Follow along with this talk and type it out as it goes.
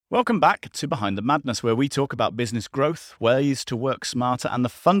Welcome back to Behind the Madness, where we talk about business growth, ways to work smarter, and the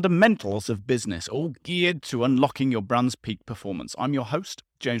fundamentals of business, all geared to unlocking your brand's peak performance. I'm your host,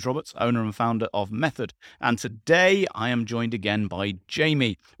 James Roberts, owner and founder of Method. And today I am joined again by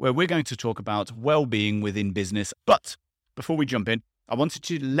Jamie, where we're going to talk about well-being within business. But before we jump in, I wanted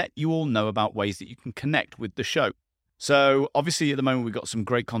to let you all know about ways that you can connect with the show. So obviously at the moment, we've got some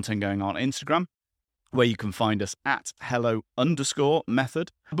great content going on Instagram, where you can find us at hello_method.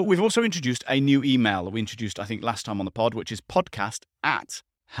 But we've also introduced a new email that we introduced, I think, last time on the pod, which is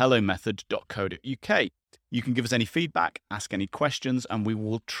podcast@hellomethod.co.uk. You can give us any feedback, ask any questions, and we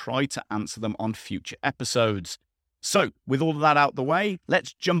will try to answer them on future episodes. So with all of that out the way,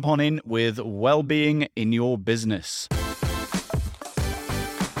 let's jump on in with well-being in your business.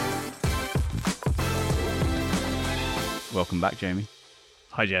 Welcome back, Jamie.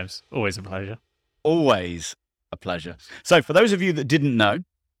 Hi, James. Always a pleasure. Always a pleasure. So for those of you that didn't know,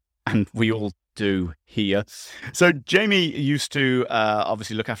 and we all do here, so Jamie used to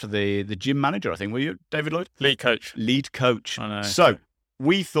obviously look after the gym manager, I think. Were you, David Lloyd? Lead coach. Lead coach. I know. So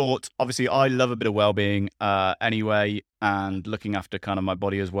we thought, obviously, I love a bit of well-being anyway, and looking after kind of my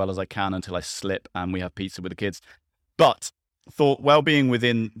body as well as I can until I slip and we have pizza with the kids. But thought well-being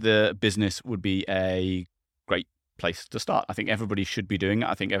within the business would be a great place to start. I think everybody should be doing it.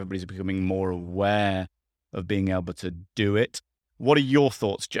 I think everybody's becoming more aware of being able to do it. What are your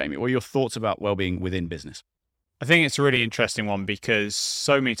thoughts, Jamie? What are your thoughts about well-being within business? I think it's a really interesting one because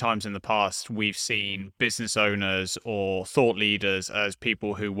so many times in the past, we've seen business owners or thought leaders as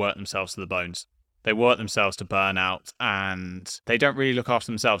people who work themselves to the bones. They work themselves to burnout and they don't really look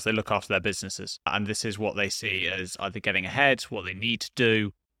after themselves. They look after their businesses. And this is what they see as either getting ahead, what they need to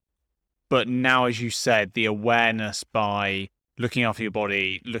do. But now, as you said, the awareness by looking after your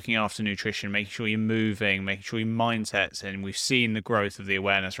body, looking after nutrition, making sure you're moving, making sure your mindset's in. We've seen the growth of the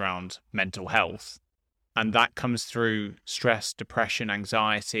awareness around mental health. And that comes through stress, depression,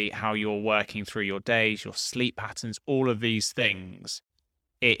 anxiety, how you're working through your days, your sleep patterns, all of these things.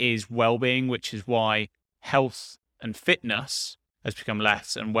 It is well-being, which is why health and fitness has become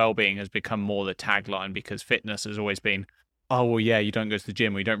less and well-being has become more the tagline, because fitness has always been, oh, well, yeah, you don't go to the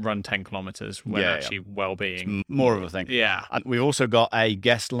gym or you don't run 10 kilometers when actually well-being. It's more of a thing. Yeah. And we've also got a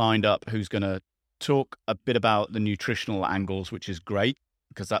guest lined up who's going to talk a bit about the nutritional angles, which is great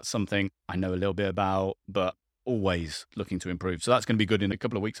because that's something I know a little bit about, but always looking to improve. So that's going to be good in a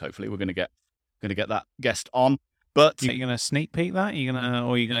couple of weeks. Hopefully we're going to get that guest on. But are you going to sneak peek that? Or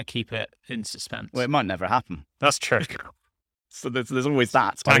are you going to keep it in suspense? Well, it might never happen. That's true. So there's always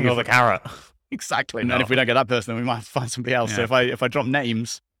that. Tangle the carrot. Exactly. And then if we don't get that person, then we might have to find somebody else. Yeah. So if I drop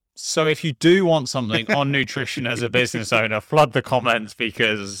names. So if you do want something on nutrition as a business owner, flood the comments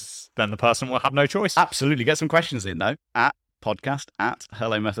because then the person will have no choice. Absolutely. Get some questions in, though, at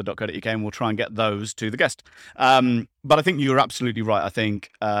podcast@hellomethod.co.uk, and we'll try and get those to the guest. But I think you're absolutely right. I think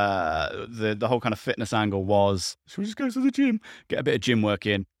the whole kind of fitness angle was, should we just go to the gym, get a bit of gym work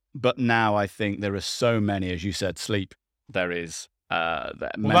in? But now I think there are so many, as you said, sleep. There is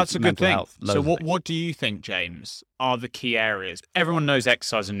that's a good thing. Health, so what do you think, James, are the key areas? Everyone knows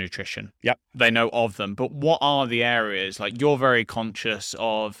exercise and nutrition. Yep. They know of them. But what are the areas? Like, you're very conscious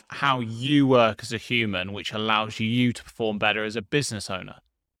of how you work as a human, which allows you to perform better as a business owner.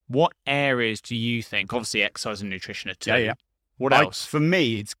 What areas do you think? Obviously, exercise and nutrition are two. Yeah. What else? For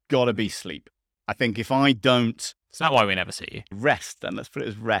me, it's got to be sleep. I think if I don't... Is that why we never see you? Rest, then. Let's put it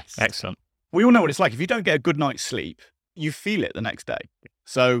as rest. Excellent. We all know what it's like. If you don't get a good night's sleep, you feel it the next day.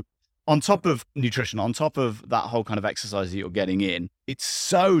 So on top of nutrition, on top of that whole kind of exercise that you're getting in, it's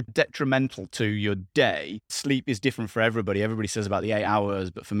so detrimental to your day. Sleep is different for everybody. Everybody says about the 8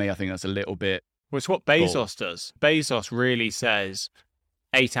 hours, but for me, I think that's a little bit... Well, it's what Bezos does. Bezos really says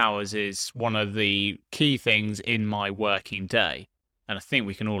 8 hours is one of the key things in my working day. And I think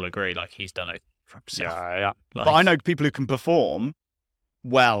we can all agree, like, he's done it for himself. Yeah. Like, but I know people who can perform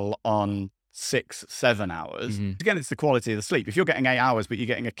well on 6-7 hours. Mm-hmm. Again, it's the quality of the sleep. If you're getting 8 hours, but you're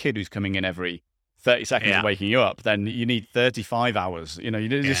getting a kid who's coming in every 30 seconds and waking you up, then you need 35 hours.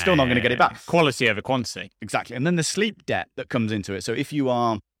 You're still not going to get it back. Quality over quantity. Exactly. And then the sleep debt that comes into it. So if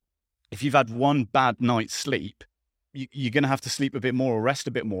you've had one bad night's sleep, you're going to have to sleep a bit more or rest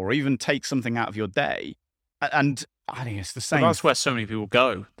a bit more or even take something out of your day. And I think it's the same. But that's where so many people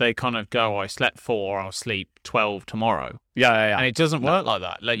go. They kind of go, I slept 4, I'll sleep 12 tomorrow. Yeah. And it doesn't work like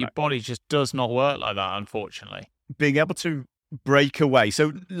that. Like, your body just does not work like that, unfortunately. Being able to break away.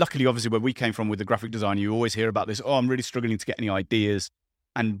 So luckily, obviously, where we came from with the graphic design, you always hear about this, I'm really struggling to get any ideas,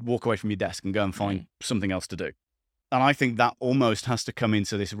 and walk away from your desk and go and find something else to do. And I think that almost has to come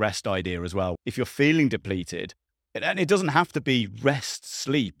into this rest idea as well. If you're feeling depleted, And it doesn't have to be rest,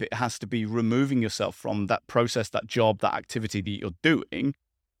 sleep. It has to be removing yourself from that process, that job, that activity that you're doing,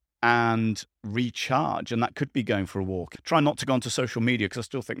 and recharge. And that could be going for a walk. Try not to go onto social media, because I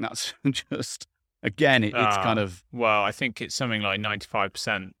still think that's just, again, it's kind of... Well, I think it's something like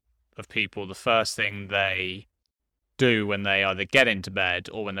 95% of people, the first thing they do when they either get into bed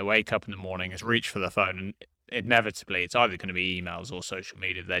or when they wake up in the morning is reach for their phone. And inevitably, it's either going to be emails or social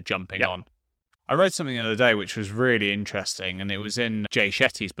media they're jumping on. I read something the other day which was really interesting, and it was in Jay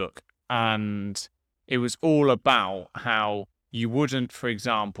Shetty's book. And it was all about how you wouldn't, for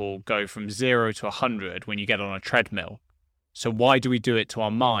example, go from 0 to 100 when you get on a treadmill. So why do we do it to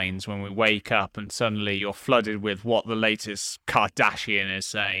our minds when we wake up and suddenly you're flooded with what the latest Kardashian is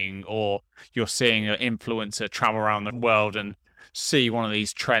saying, or you're seeing an influencer travel around the world and see one of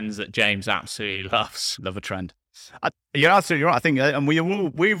these trends that James absolutely loves. Love a trend. You're absolutely right. I think, and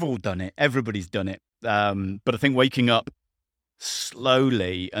we've all done it. Everybody's done it. But I think waking up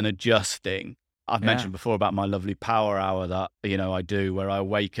slowly and adjusting. I've mentioned before about my lovely power hour that, I do, where I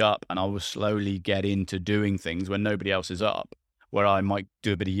wake up and I will slowly get into doing things when nobody else is up, where I might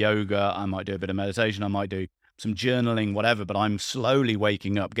do a bit of yoga, I might do a bit of meditation, I might do some journaling, whatever, but I'm slowly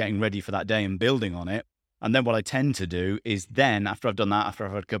waking up, getting ready for that day and building on it. And then what I tend to do is then, after I've done that, after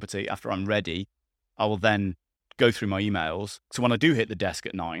I've had a cup of tea, after I'm ready, I will then go through my emails. So when I do hit the desk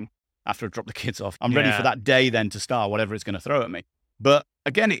at 9, after I've dropped the kids off, I'm ready for that day then to start, whatever it's going to throw at me. But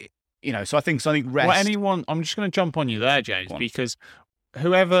again, so I think rest. Well, I'm just going to jump on you there, James, because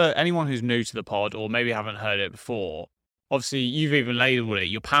anyone who's new to the pod or maybe haven't heard it before, obviously you've even labeled it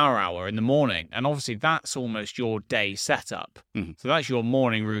your power hour in the morning. And obviously that's almost your day setup. Mm-hmm. So that's your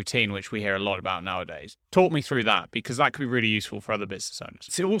morning routine, which we hear a lot about nowadays. Talk me through that, because that could be really useful for other business owners.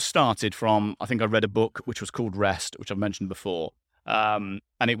 So it all started from, I think I read a book which was called Rest, which I've mentioned before. And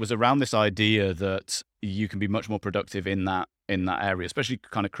it was around this idea that you can be much more productive in that area, especially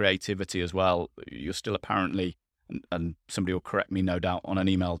kind of creativity as well. You're still apparently, and somebody will correct me no doubt on an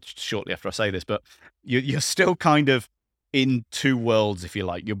email shortly after I say this, but you're still kind of in two worlds, if you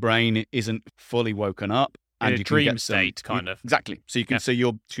like. Your brain isn't fully woken up, and in a dream state, kind of. Exactly. So you can, so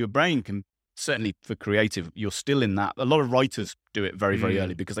your brain can, certainly for creative, you're still in that. A lot of writers do it very, very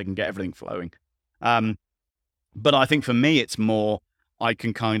early because they can get everything flowing. But I think for me, it's more, I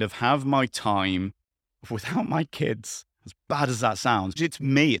can kind of have my time without my kids, as bad as that sounds. It's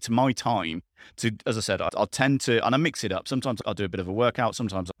me, it's my time to, as I said, I'll tend to, and I mix it up. Sometimes I'll do a bit of a workout.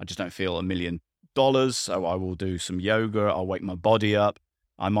 Sometimes I just don't feel $1 million. So I will do some yoga. I'll wake my body up.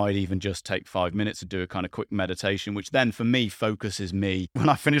 I might even just take 5 minutes to do a kind of quick meditation, which then for me focuses me. When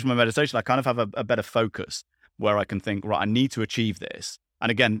I finish my meditation, I kind of have a better focus where I can think, right, I need to achieve this.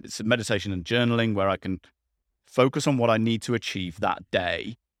 And again, it's meditation and journaling where I can focus on what I need to achieve that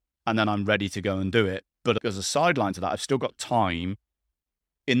day, and then I'm ready to go and do it. But as a sideline to that, I've still got time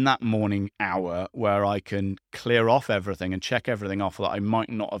in that morning hour where I can clear off everything and check everything off that I might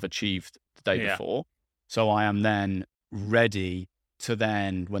not have achieved the day before. So I am then ready to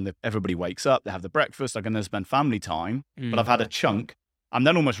then, when everybody wakes up, they have the breakfast, I can then spend family time, but I've had a chunk. I'm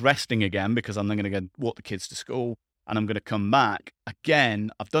then almost resting again because I'm then going to go walk the kids to school, and I'm going to come back.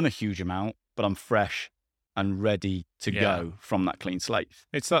 Again, I've done a huge amount, but I'm fresh and ready to go from that clean slate.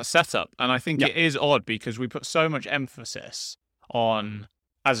 It's that setup. And I think it is odd because we put so much emphasis on,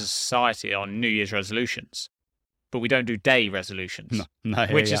 as a society, on New Year's resolutions, but we don't do day resolutions,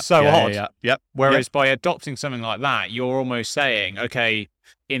 which is so odd. Whereas by adopting something like that, you're almost saying, okay,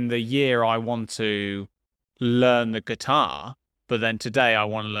 in the year I want to learn the guitar, but then today I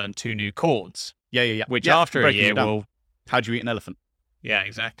want to learn 2 new chords. Which after a year will... How do you eat an elephant? Yeah,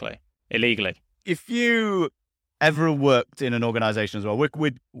 exactly. Illegally. If you ever worked in an organization as well,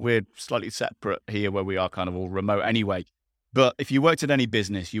 we're slightly separate here where we are kind of all remote anyway. But if you worked at any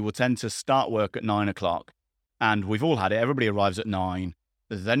business, you will tend to start work at 9 o'clock. And we've all had it. Everybody arrives at 9.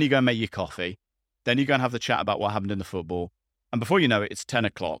 Then you go and make your coffee. Then you go and have the chat about what happened in the football. And before you know it, it's 10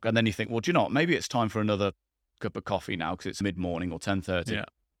 o'clock. And then you think, well, do you know what? Maybe it's time for another cup of coffee now because it's mid-morning or 10:30. Yeah.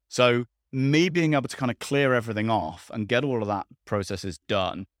 So me being able to kind of clear everything off and get all of that processes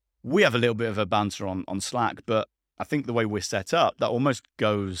done. We have a little bit of a banter on Slack, but I think the way we're set up, that almost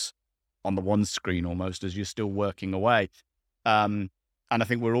goes on the one screen almost as you're still working away. And I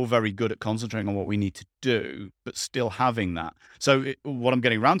think we're all very good at concentrating on what we need to do, but still having that. So what I'm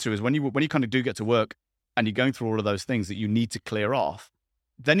getting around to is when you kind of do get to work and you're going through all of those things that you need to clear off,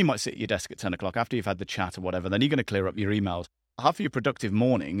 then you might sit at your desk at 10 o'clock after you've had the chat or whatever. Then you're going to clear up your emails. Half of your productive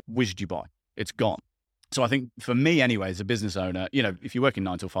morning whizzed you by. It's gone. So I think for me anyway, as a business owner, if you're working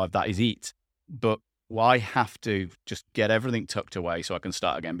 9 till 5, that is it. But well, I have to just get everything tucked away so I can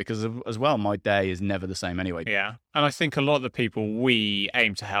start again, because as well, my day is never the same anyway. Yeah. And I think a lot of the people we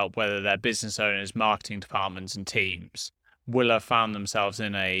aim to help, whether they're business owners, marketing departments and teams, will have found themselves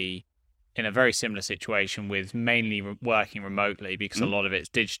in a very similar situation with mainly working remotely, because a lot of it's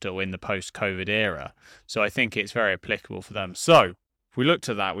digital in the post-COVID era. So I think it's very applicable for them. So if we looked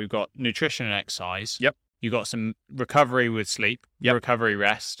at that, we've got nutrition and exercise. Yep. You've got some recovery with sleep, Yep. recovery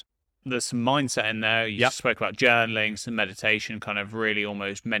rest. There's some mindset in there. You Yep. spoke about journaling, some meditation, kind of really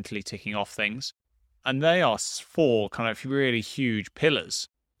almost mentally ticking off things. And they are 4 kind of really huge pillars,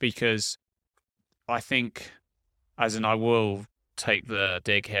 because I think, as in I will take the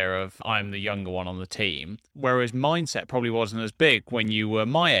dig here of I'm the younger one on the team, whereas mindset probably wasn't as big when you were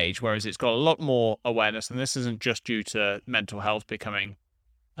my age, whereas it's got a lot more awareness. And this isn't just due to mental health becoming,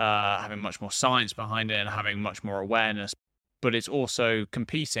 having much more science behind it and having much more awareness, but it's also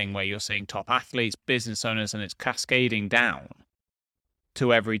competing, where you're seeing top athletes, business owners, and it's cascading down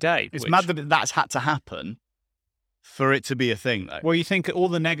to every day. It's mad that that's had to happen for it to be a thing, though. Well, you think all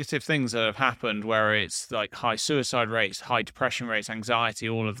the negative things that have happened, where it's like high suicide rates, high depression rates, anxiety,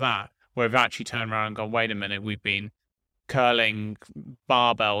 all of that, where we've actually turned around and gone, wait a minute, we've been curling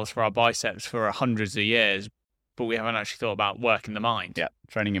barbells for our biceps for hundreds of years, but we haven't actually thought about working the mind. Yeah,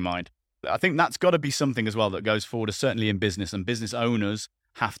 training your mind. I think that's got to be something as well that goes forward, certainly in business, and business owners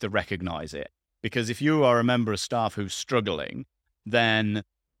have to recognize it. Because if you are a member of staff who's struggling, then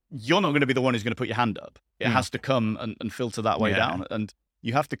you're not going to be the one who's going to put your hand up. It has to come and filter that way down. And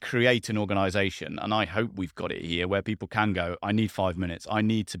you have to create an organization. And I hope we've got it here where people can go, I need 5 minutes. I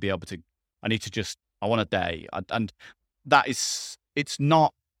need to be able to, I want a day. And that is, it's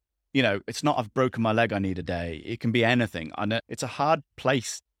not, it's not I've broken my leg, I need a day. It can be anything. And it's a hard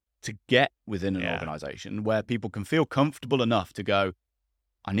place to get within an organization where people can feel comfortable enough to go,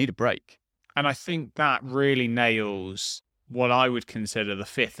 I need a break. And I think that really nails what I would consider the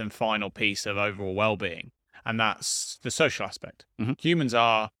 5th and final piece of overall well-being, and that's the social aspect. Mm-hmm. Humans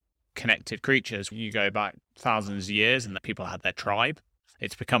are connected creatures. You go back thousands of years and the people had their tribe.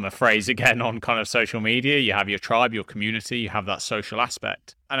 It's become a phrase again on kind of social media. You have your tribe, your community, you have that social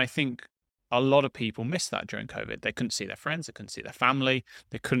aspect. And I think a lot of people missed that during COVID. They couldn't see their friends, they couldn't see their family,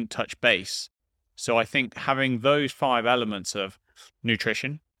 they couldn't touch base. So I think having those 5 elements of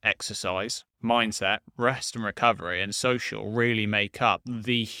nutrition, exercise, mindset, rest and recovery, and social really make up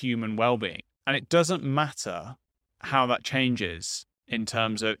the human well-being. And it doesn't matter how that changes in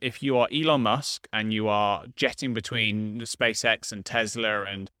terms of if you are Elon Musk and you are jetting between the SpaceX and Tesla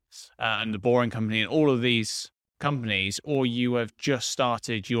and the Boring Company and all of these companies, or you have just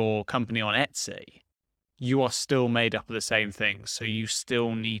started your company on Etsy, you are still made up of the same things. So you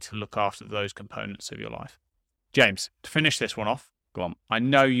still need to look after those components of your life. James, to finish this one off, Go on. I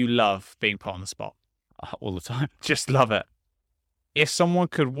know you love being put on the spot. All the time. Just love it. If someone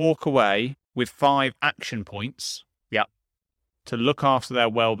could walk away with 5 action points to look after their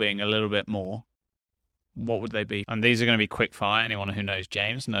well-being a little bit more, what would they be? And these are going to be quick fire. Anyone who knows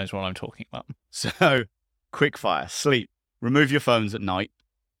James knows what I'm talking about. So, quick fire, sleep, remove your phones at night.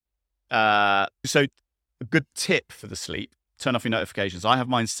 So a good tip for the sleep, turn off your notifications. I have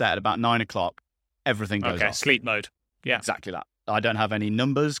mine set at about 9 o'clock. Everything goes off. Sleep mode. Yeah. Exactly that. I don't have any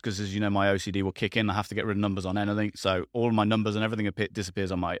numbers because, as you know, my OCD will kick in. I have to get rid of numbers on anything. So all my numbers and everything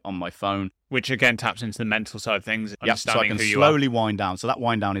disappears on my phone. Which again taps into the mental side of things. Yeah, so I can slowly wind down. So that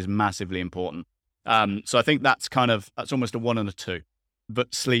wind down is massively important. So I think that's almost a 1 and a 2.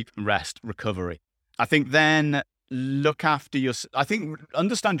 But sleep, rest, recovery. I think then look after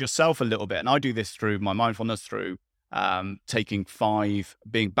understand yourself a little bit. And I do this through my mindfulness, through taking 5,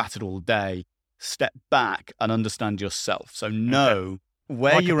 being battered all day. Step back and understand yourself. So know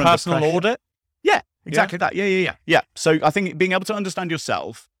where like you're a under personal pressure. audit. Yeah, exactly that. Yeah. So I think being able to understand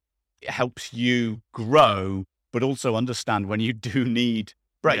yourself, it helps you grow, but also understand when you do need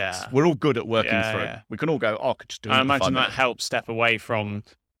breaks. Yeah. We're all good at working through. Yeah. We can all go, I could just do it. I for 5 imagine that minutes. helps step away from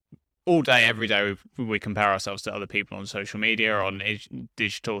all day, every day. We compare ourselves to other people on social media or on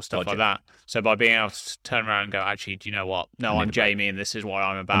digital stuff like that. So by being able to turn around and go, actually, do you know what? No, I'm Jamie and this is what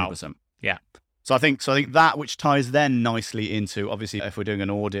I'm about. 100%. Yeah. So I think that, which ties then nicely into, obviously, if we're doing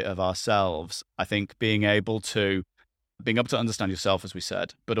an audit of ourselves, I think being able to understand yourself, as we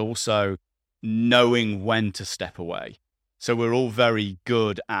said, but also knowing when to step away. So we're all very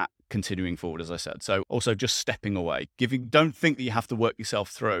good at continuing forward, as I said. So also just stepping away, don't think that you have to work yourself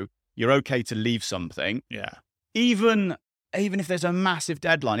through. You're okay to leave something. Yeah. Even if there's a massive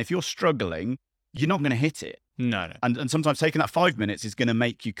deadline, if you're struggling, you're not going to hit it. No. And sometimes taking that 5 minutes is going to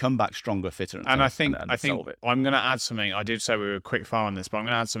make you come back stronger, fitter. And I think solve it. I'm going to add something. I did say we were quick fire on this, but I'm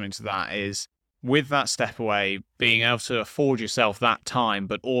going to add something to that is with that step away, being able to afford yourself that time,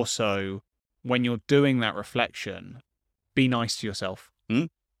 but also when you're doing that reflection, be nice to yourself.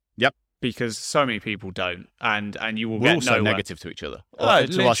 Yep. Because so many people don't, and you will We're get also nowhere. negative to each other, Oh, or to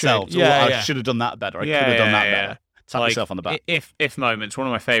literally. ourselves. Yeah, I should have done that better. I could have done that better. Tap yourself on the back. If moments, one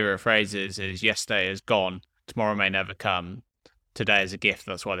of my favourite phrases is yesterday is gone, tomorrow may never come, today is a gift.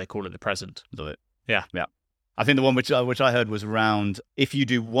 That's why they call it the present. Love it. Yeah. I think the one which I heard was around, if you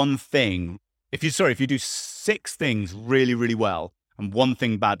do one thing, if you do 6 things really, really well and one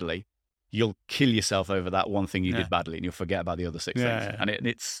thing badly, you'll kill yourself over that one thing you did badly, and you'll forget about the other 6 things. Yeah. And it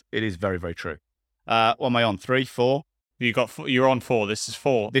is very, very true. What am I on? 3, 4? You're on 4. This is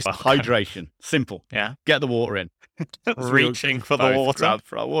 4. This hydration. Simple. Yeah. Get the water in. Reaching for the water,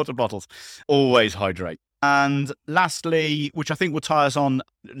 for our water bottles. Always hydrate. And lastly, which I think will tie us on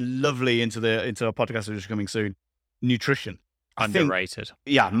lovely into our podcast which is coming soon, nutrition. Underrated.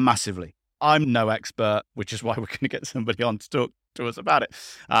 Yeah, massively. I'm no expert, which is why we're going to get somebody on to talk to us about it.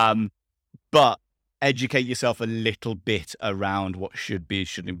 But educate yourself a little bit around what shouldn't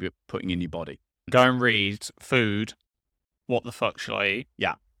be putting in your body. Go and read Food. What the fuck shall I eat?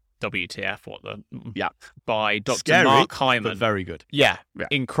 Yeah. WTF? What the? Yeah. By Dr. Scary, Mark Hyman. but very good. Yeah.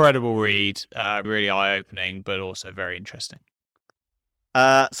 Incredible read. Really eye-opening, but also very interesting.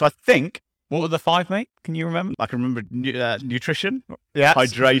 So I think, what were the 5, mate? Can you remember? I can remember nutrition, Yeah.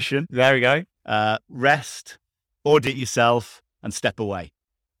 hydration, There we go. rest, audit yourself, and step away.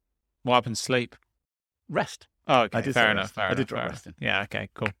 What happened to sleep? Rest. Oh, okay. I did Fair say enough. rest. Fair I enough. did drop fair rest in. enough. Yeah. Okay.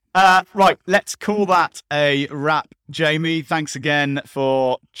 Cool. Right, let's call that a wrap. Jamie, thanks again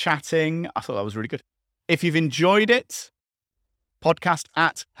for chatting. I thought that was really good. If you've enjoyed it, podcast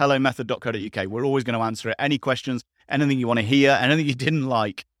at hellomethod.co.uk. We're always going to answer it. Any questions, anything you want to hear, anything you didn't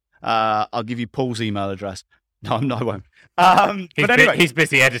like, I'll give you Paul's email address. No, I won't. But anyway, he's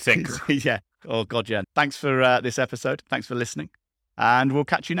busy editing. yeah. Oh, God, yeah. Thanks for this episode. Thanks for listening. And we'll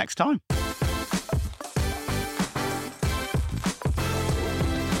catch you next time.